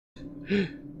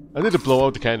I need to blow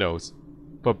out the candles.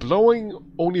 But blowing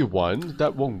only one,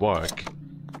 that won't work.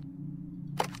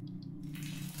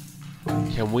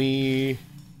 Can we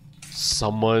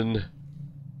summon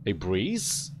a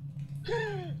breeze?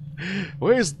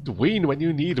 Where's wind when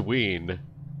you need wind?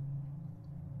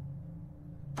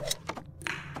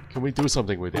 Can we do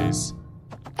something with this?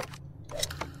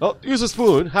 Oh, use a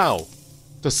spoon. How?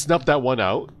 To snuff that one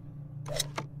out?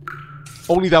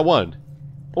 Only that one.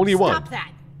 Only one. Stop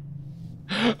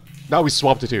that. Now we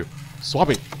swap the two. Swap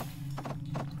it.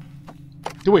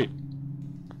 Do it.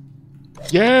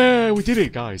 Yeah, we did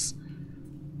it, guys.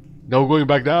 No going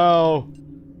back now.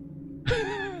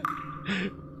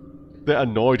 That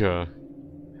annoyed her.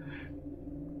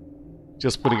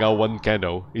 Just putting out one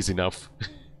candle is enough.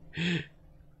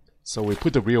 So we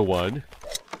put the real one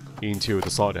into the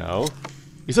sort now.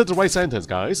 Is that the right sentence,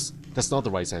 guys? That's not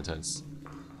the right sentence.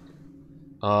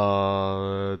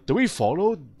 Do we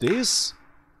follow this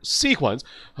sequence?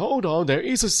 Hold on, there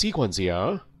is a sequence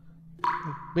here.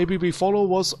 Maybe we follow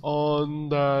what's on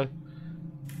the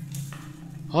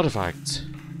artifact.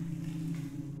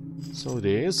 So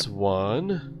this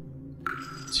 1,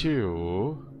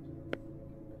 2,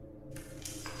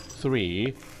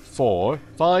 3, 4,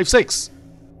 5, 6.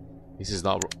 This is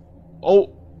not. Oh,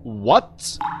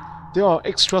 what? There are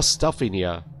extra stuff in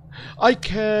here. I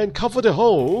can cover the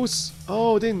holes.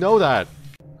 Oh, didn't know that.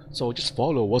 So just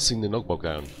follow what's in the notebook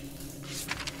then.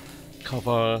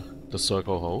 Cover the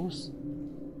circle holes.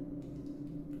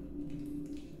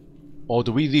 Or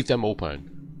do we leave them open?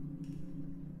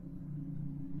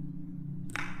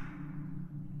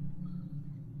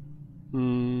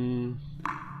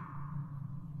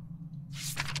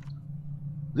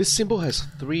 This symbol has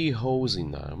 3 holes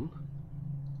in them.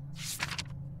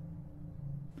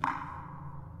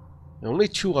 Only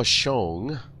 2 are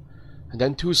shown, and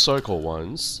then 2 circle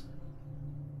ones.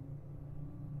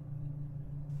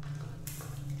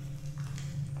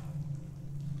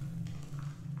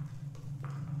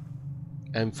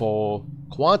 And for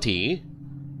quantity,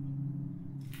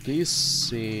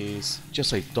 this is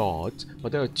just a dot,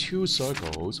 but there are 2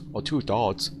 circles, or 2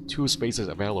 dots, 2 spaces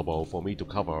available for me to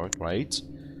cover, right?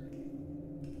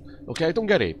 Okay, I don't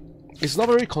get it. It's not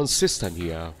very consistent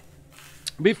here.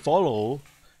 We follow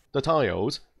the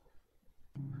tiles.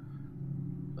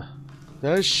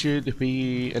 There should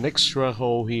be an extra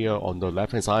hole here on the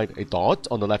left hand side, a dot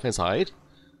on the left hand side.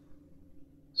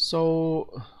 So,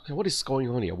 okay, what is going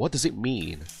on here? What does it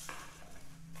mean?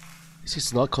 This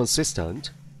is not consistent.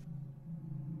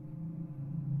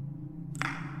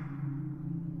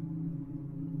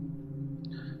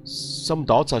 Some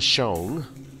dots are shown,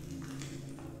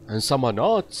 and some are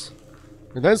not.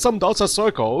 And then some dots are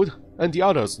circled, and the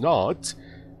others not.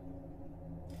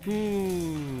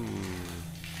 This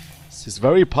is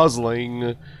very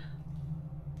puzzling.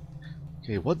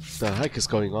 Okay, what the heck is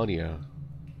going on here?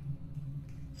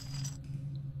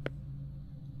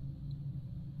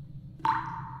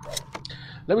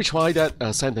 Let me try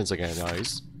that sentence again,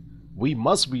 guys. We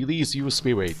must release you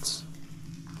spirits.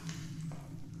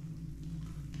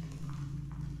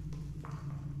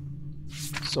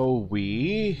 So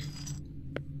we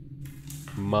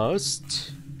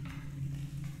must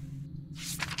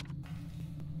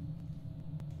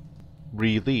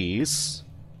release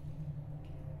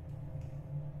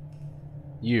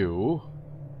you.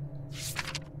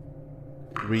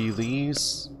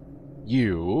 Release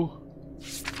you.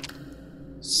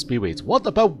 Spirits. What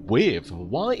about with?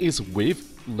 Why is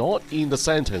with not in the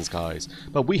sentence, guys?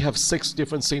 But we have 6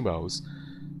 different symbols.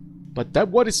 But that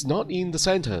word is not in the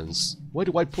sentence. Where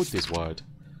do I put this word?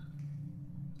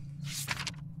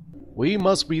 We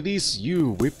must release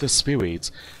you with the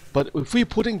spirits. But if we're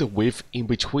putting the with in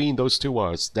between those 2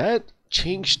 words, that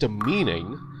changed the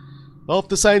meaning of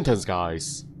the sentence,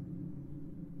 guys.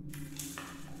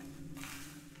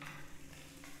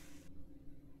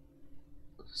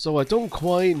 So I don't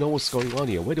quite know what's going on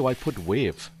here. Where do I put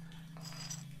with?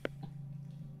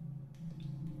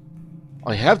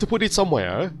 I have to put it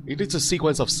somewhere. It is a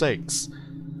sequence of 6.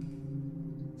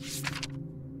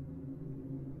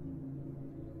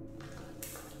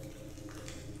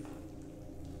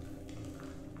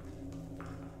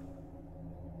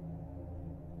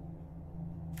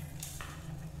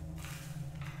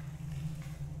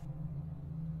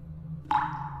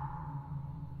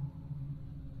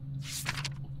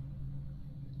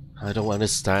 I don't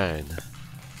understand.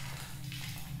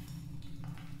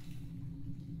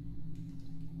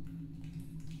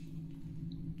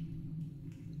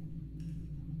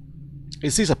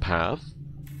 Is this a path?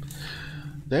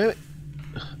 There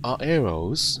are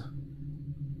arrows.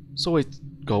 So it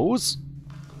goes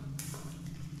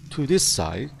to this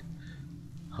side.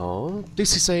 Huh?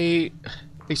 This is a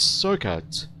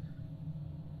circuit.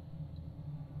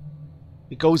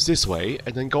 It goes this way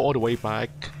and then go all the way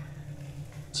back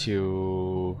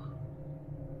to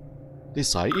this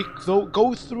side. It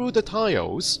go through the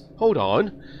tiles. Hold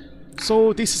on.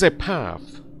 So this is a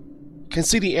path. You can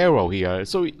see the arrow here.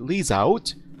 So it leads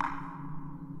out.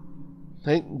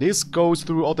 Then this goes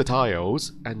through all the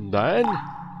tiles and then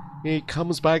it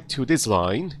comes back to this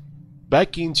line,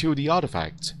 back into the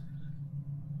artifact.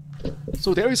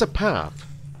 So there is a path.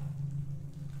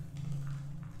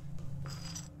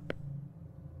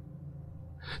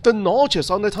 The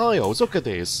notches on the tiles, look at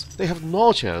this. They have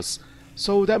notches.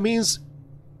 So that means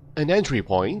an entry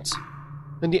point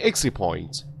and the exit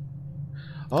point.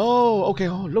 Oh, okay.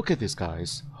 Oh, look at this,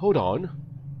 guys. Hold on.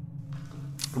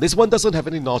 This one doesn't have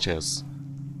any notches.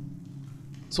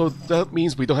 So that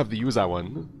means we don't have to use that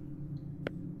one.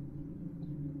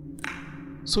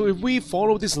 So if we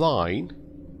follow this line,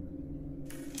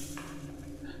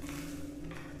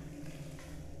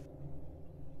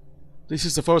 this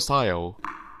is the first tile.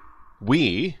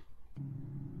 We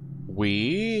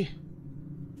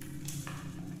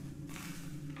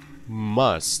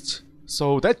must.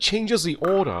 So that changes the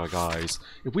order, guys,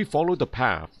 if we follow the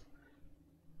path.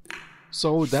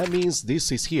 So that means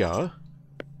this is here.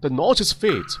 The notches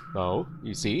fit. No,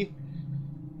 you see?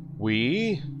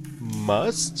 We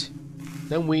must.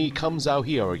 Then we comes out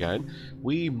here again.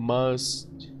 We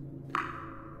must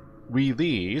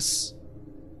release.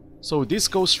 So this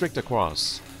goes straight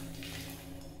across.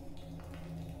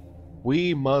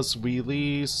 We must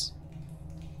release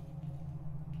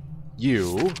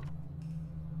you.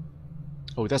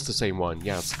 Oh, that's the same one,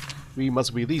 yes. We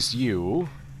must release you.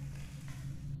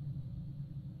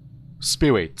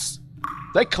 Spirits.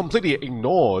 That completely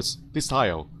ignores this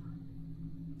tile.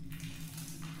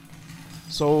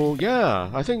 So, yeah,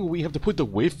 I think we have to put the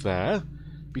width there,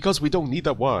 because we don't need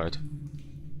that word.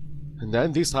 And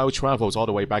then this tile travels all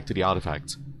the way back to the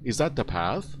artifact. Is that the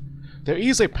path? There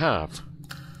is a path.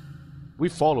 We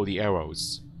follow the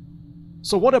arrows.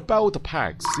 So what about the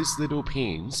packs, these little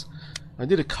pins? I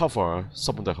need to cover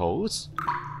some of the holes.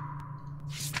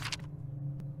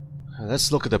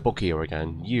 Let's look at the book here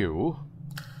again. You.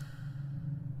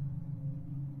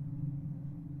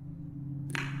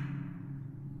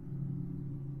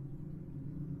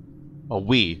 Oh,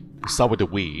 we. Start with the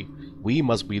we. We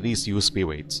must release you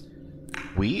spirits.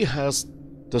 We has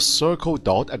the circle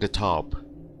dot at the top.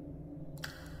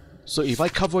 So if I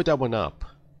cover that one up,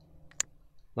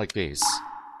 like this.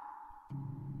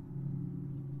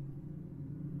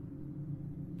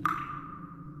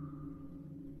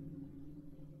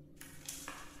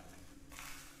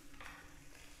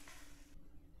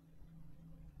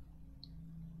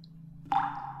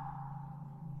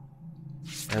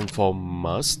 And for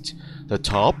must, the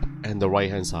top and the right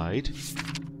hand side,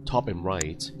 top and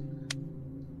right.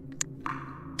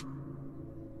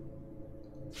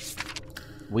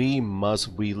 We must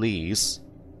release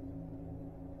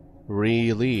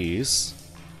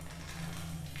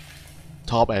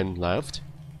top and left.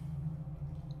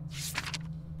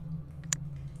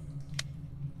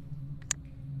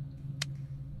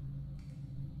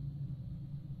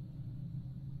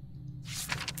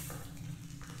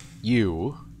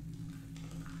 You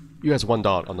has one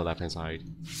dot on the left hand side.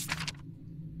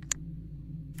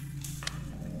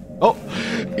 Oh,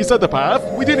 is that the path?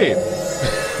 We did it!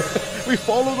 We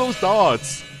follow those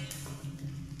dots!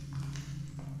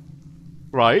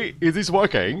 Right? Is this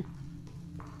working?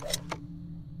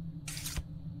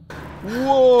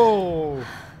 Whoa!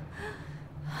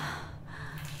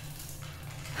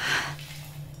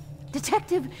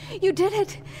 Detective, you did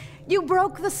it! You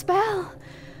broke the spell!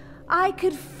 I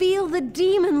could feel the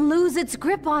demon lose its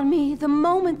grip on me the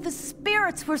moment the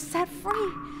spirits were set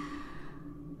free.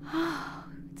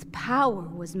 Its power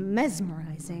was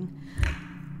mesmerizing.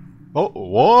 Oh,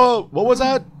 what? What was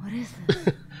that? What is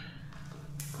this?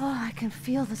 Oh, I can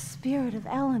feel the spirit of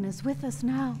Ellen is with us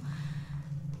now.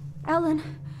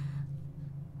 Ellen,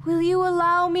 will you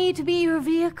allow me to be your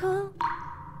vehicle?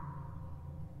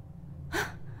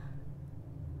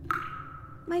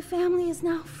 My family is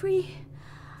now free.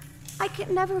 I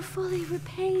can never fully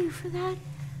repay you for that.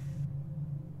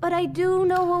 But I do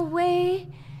know a way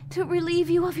to relieve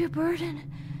you of your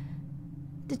burden.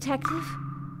 Detective,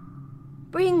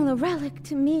 bring the relic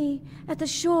to me at the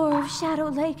shore of Shadow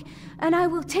Lake, and I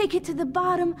will take it to the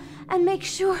bottom and make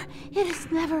sure it is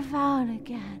never found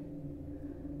again.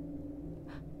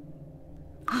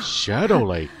 Shadow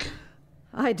Lake.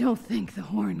 I don't think the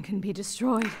horn can be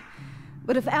destroyed.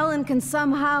 But if Ellen can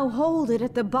somehow hold it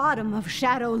at the bottom of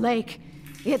Shadow Lake,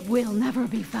 it will never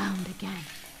be found again.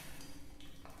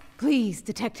 Please,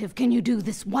 Detective, can you do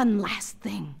this one last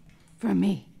thing for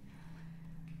me?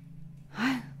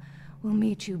 I will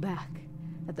meet you back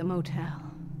at the motel.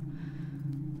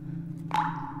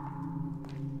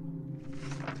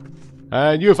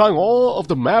 And you found all of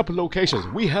the map locations.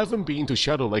 We haven't been to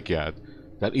Shadow Lake yet.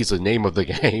 That is the name of the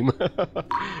game.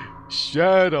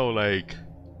 Shadow Lake.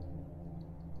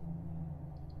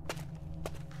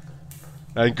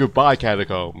 And goodbye,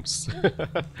 catacombs.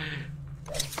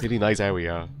 Pretty nice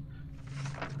area.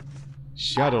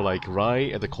 Shadow Lake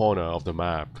right at the corner of the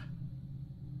map.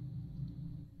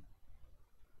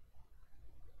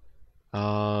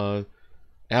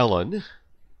 Alan?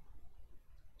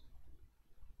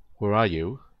 Where are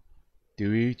you?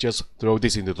 Do we just throw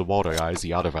this into the water, guys,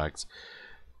 the artifacts?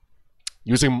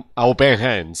 Using our bare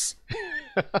hands.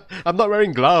 I'm not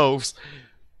wearing gloves.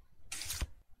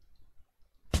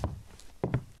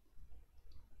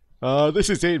 This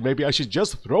is it. Maybe I should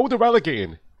just throw the relic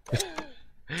in.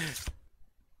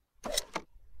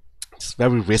 It's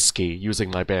very risky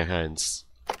using my bare hands.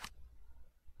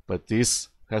 But this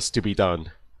has to be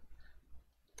done.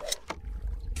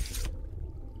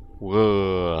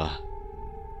 Whoa.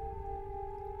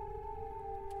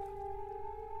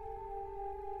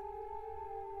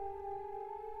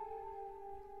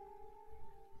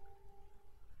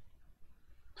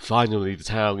 Finally, the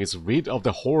town is rid of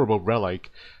the horrible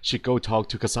relic. Should go talk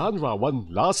to Cassandra one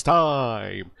last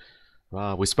time.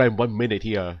 Wow, we spent 1 minute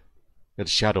here at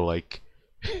Shadow Lake.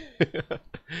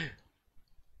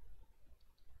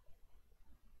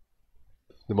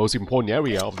 The most important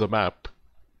area of the map.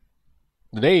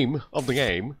 The name of the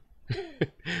game.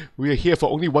 We are here for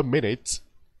only 1 minute.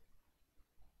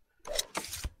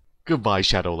 Goodbye,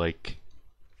 Shadow Lake.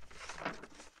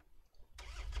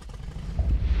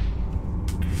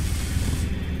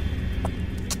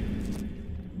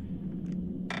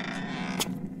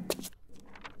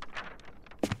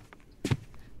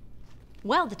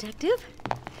 Well, Detective,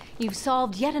 you've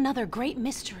solved yet another great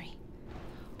mystery.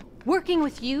 Working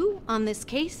with you on this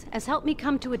case has helped me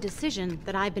come to a decision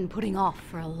that I've been putting off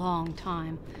for a long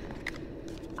time.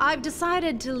 I've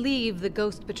decided to leave the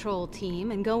Ghost Patrol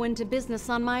team and go into business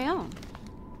on my own.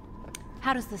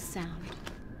 How does this sound?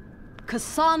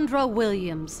 Cassandra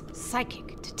Williams,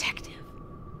 psychic detective.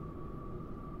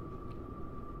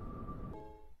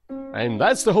 And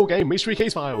that's the whole game. Mystery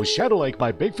Case Files, Shadow Lake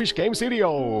by Big Fish Game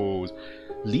Studios.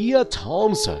 Leah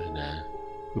Thompson,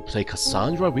 who played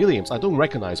Cassandra Williams. I don't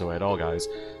recognize her at all, guys.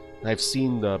 I've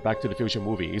seen the Back to the Future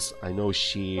movies. I know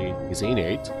she is in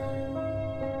it.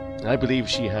 I believe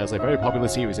she has a very popular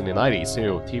series in the 90s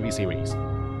too, TV series.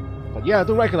 But yeah, I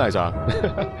don't recognize her.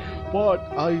 But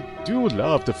I do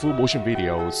love the full motion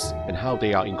videos and how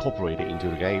they are incorporated into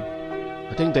the game.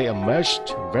 I think they are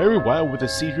meshed very well with the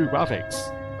CG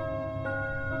graphics.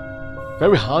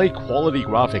 Very high quality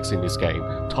graphics in this game,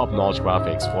 top-notch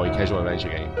graphics for a casual adventure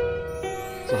game.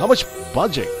 So how much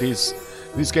budget this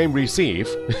game received?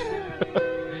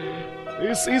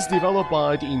 This is developed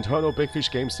by the internal Big Fish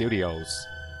Game Studios.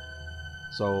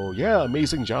 So yeah,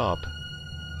 amazing job.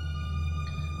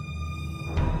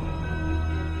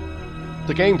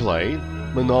 The gameplay,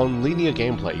 the non-linear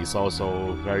gameplay, is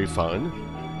also very fun.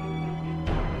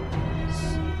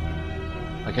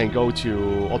 I can go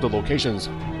to all the locations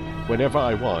whenever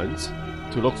I want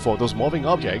to look for those moving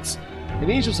objects, and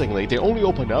interestingly, they only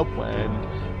open up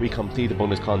when we complete the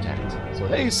bonus content. So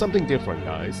that is something different,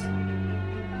 guys.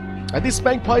 I did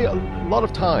spend quite a lot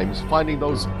of time finding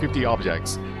those 50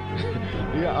 objects.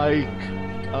 Yeah,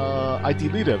 I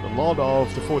deleted a lot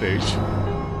of the footage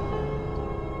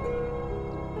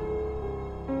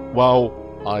while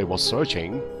I was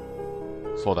searching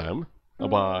for them,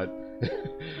 but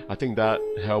I think that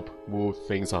helped move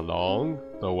things along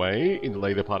the way in the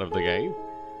later part of the game.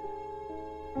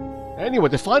 Anyway,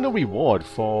 the final reward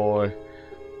for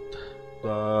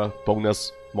the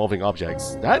bonus moving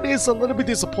objects, that is a little bit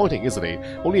disappointing, isn't it?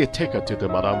 Only a ticket to the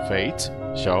Madame Fate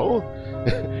show.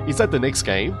 Is that the next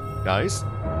game, guys?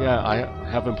 Yeah, I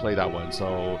haven't played that one,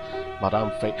 so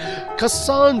Madame Fate.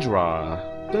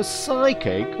 Cassandra, the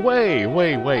psychic. Wait,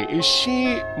 is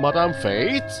she Madame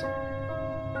Fate?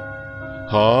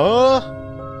 Huh?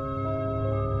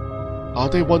 Are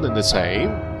they one and the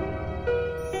same?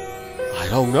 I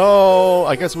don't know.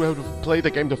 I guess we have to play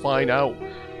the game to find out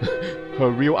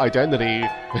her real identity.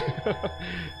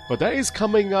 But that is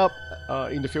coming up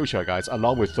in the future, guys,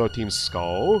 along with 13th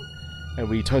Skull and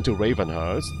Return to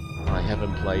Ravenhurst. I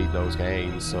haven't played those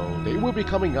games, so they will be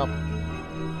coming up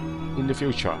in the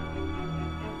future.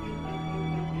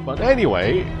 But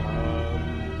anyway,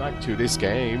 back to this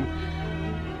game.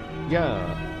 Yeah,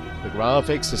 the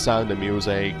graphics, the sound, the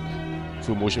music,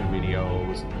 full motion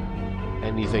videos.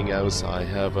 Anything else I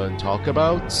haven't talked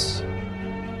about?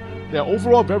 They're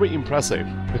overall very impressive.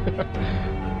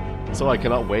 So I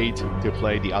cannot wait to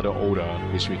play the other older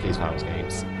Mystery Case Files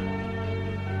games.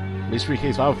 Mystery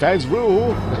Case Files fans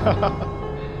rule!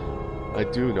 I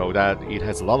do know that it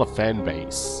has a lot of fan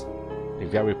base. A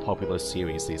very popular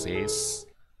series this is.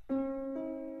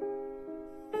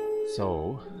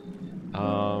 So,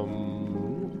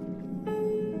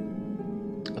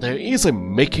 there is a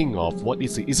making of. What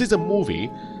is it? Is it a movie?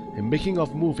 A making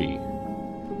of movie.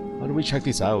 Why don't we check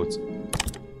this out?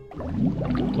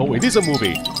 Oh, it is a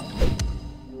movie.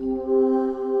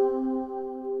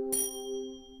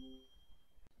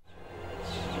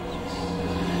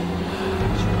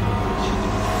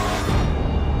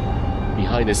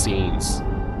 Behind the scenes.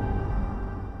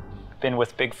 Been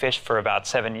with Big Fish for about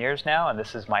 7 years now, and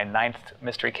this is my 9th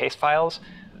Mystery Case Files.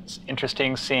 It's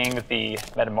interesting seeing the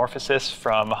metamorphosis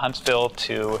from Huntsville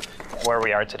to where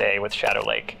we are today with Shadow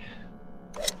Lake.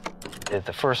 At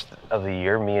the first of the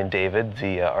year, me and David,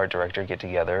 the art director, get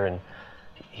together, and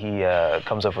he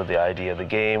comes up with the idea of the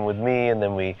game with me, and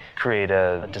then we create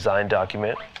a design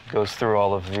document. Goes through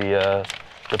all of the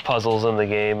puzzles in the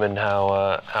game and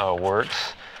how it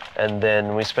works. And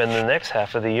then we spend the next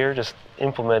half of the year just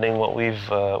implementing what we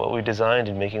designed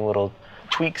and making little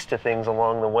tweaks to things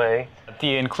along the way.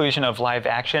 The inclusion of live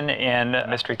action in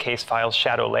Mystery Case Files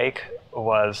Shadow Lake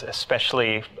was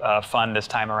especially fun this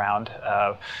time around.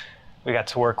 We got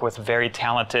to work with very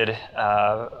talented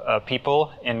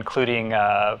people, including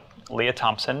Leah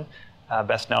Thompson,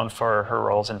 best known for her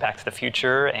roles in Back to the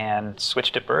Future and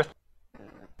Switched at Birth.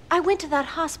 I went to that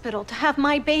hospital to have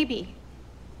my baby.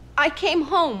 I came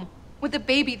home with a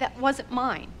baby that wasn't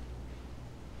mine.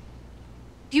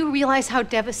 Do you realize how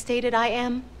devastated I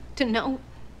am to know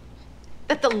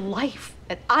that the life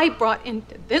that I brought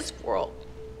into this world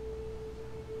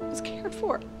was cared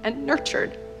for and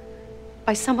nurtured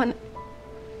by someone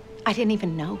I didn't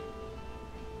even know?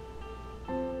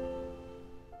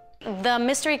 The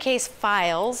Mystery Case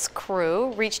Files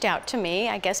crew reached out to me,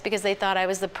 I guess because they thought I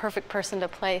was the perfect person to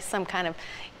play some kind of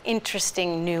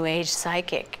interesting new age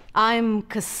psychic. I'm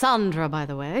Cassandra, by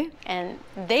the way. And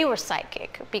they were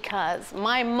psychic because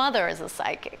my mother is a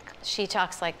psychic. She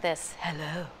talks like this: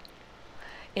 "Hello,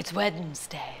 it's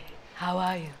Wednesday. How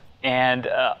are you?" And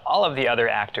all of the other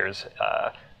actors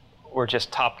were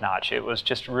just top-notch. It was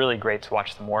just really great to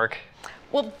watch them work.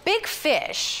 Well, Big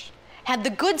Fish had the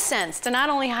good sense to not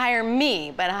only hire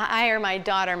me, but hire my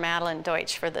daughter, Madeline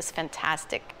Deutsch, for this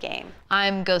fantastic game.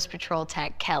 I'm Ghost Patrol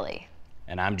Tech Kelly.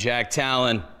 And I'm Jack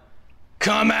Talon.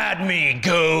 Come at me,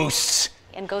 ghosts!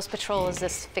 And Ghost Patrol is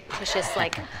this fictitious,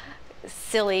 like,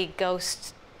 silly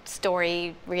ghost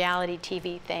story, reality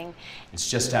TV thing.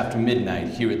 It's just after midnight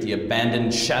here at the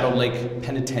abandoned Shadow Lake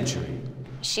Penitentiary.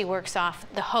 She works off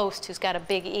the host, who's got a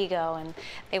big ego, and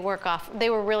they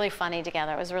were really funny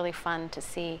together. It was really fun to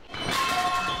see.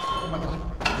 Oh my God,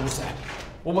 what was that?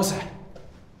 What was that?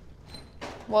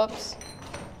 Whoops.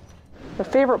 The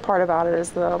favorite part about it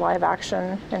is the live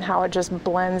action and how it just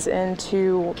blends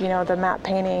into, you know, the matte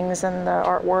paintings and the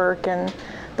artwork and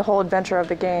the whole adventure of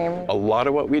the game. A lot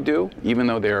of what we do, even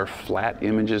though they're flat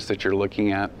images that you're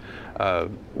looking at,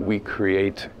 we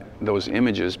create those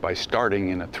images by starting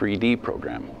in a 3D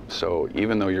program. So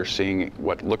even though you're seeing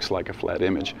what looks like a flat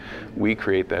image, we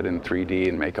create that in 3D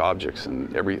and make objects,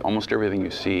 and almost everything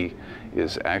you see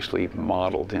is actually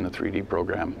modeled in a 3D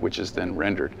program, which is then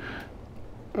rendered.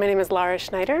 My name is Lara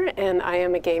Schneider, and I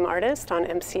am a game artist on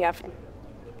MCF,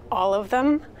 all of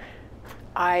them.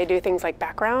 I do things like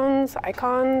backgrounds,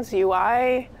 icons,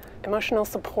 UI, emotional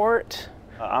support.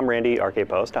 I'm Randy, Arcade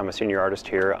Post. I'm a senior artist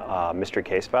here, Mystery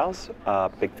Case Files,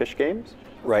 Big Fish games.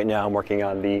 Right now I'm working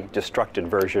on the destructed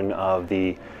version of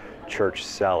the church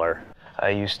cellar. I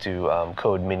used to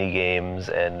code mini games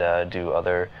and do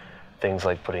other things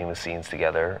like putting the scenes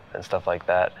together and stuff like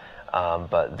that.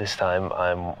 But this time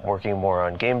I'm working more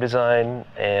on game design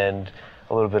and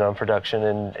a little bit on production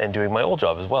and doing my old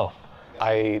job as well.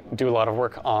 I do a lot of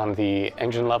work on the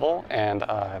engine level and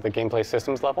the gameplay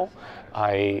systems level.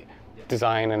 I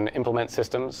design and implement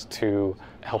systems to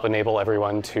help enable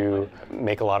everyone to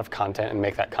make a lot of content and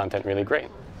make that content really great.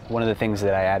 One of the things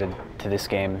that I added to this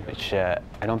game, which I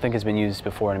don't think has been used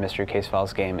before in a Mystery Case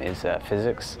Files game, is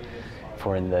physics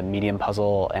for the medium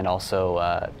puzzle and also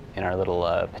in our little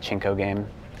pachinko game.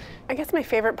 I guess my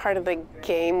favorite part of the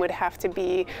game would have to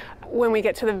be when we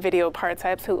get to the video parts.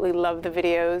 I absolutely love the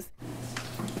videos.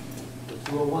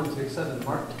 201, take 7,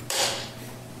 mark.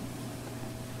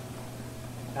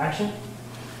 Action.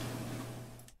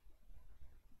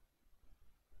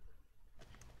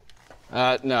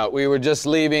 No, we were just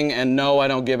leaving, and no, I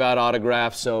don't give out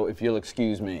autographs, so if you'll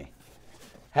excuse me.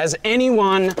 Has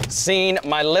anyone seen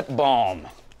my lip balm?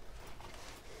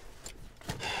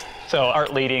 So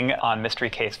art leading on Mystery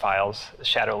Case Files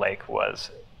Shadow Lake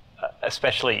was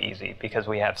especially easy because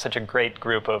we have such a great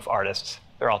group of artists.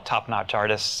 They're all top-notch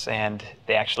artists, and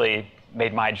they actually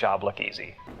made my job look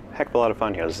easy. Heck of a lot of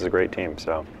fun here. This is a great team,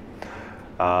 so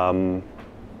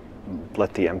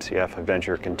let the MCF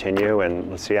adventure continue, and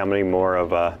let's see how many more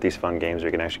of these fun games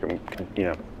we can actually,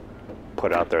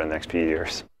 put out there in the next few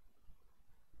years.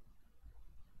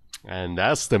 And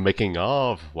that's the making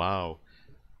of. Wow.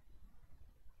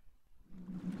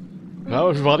 Well,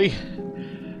 everybody,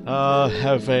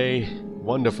 have a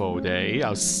wonderful day.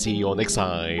 I'll see you all next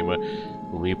time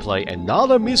when we play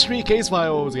another Mystery Case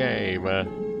Files game.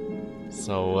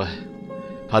 So,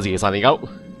 Puzzy is signing out.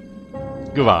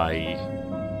 Goodbye.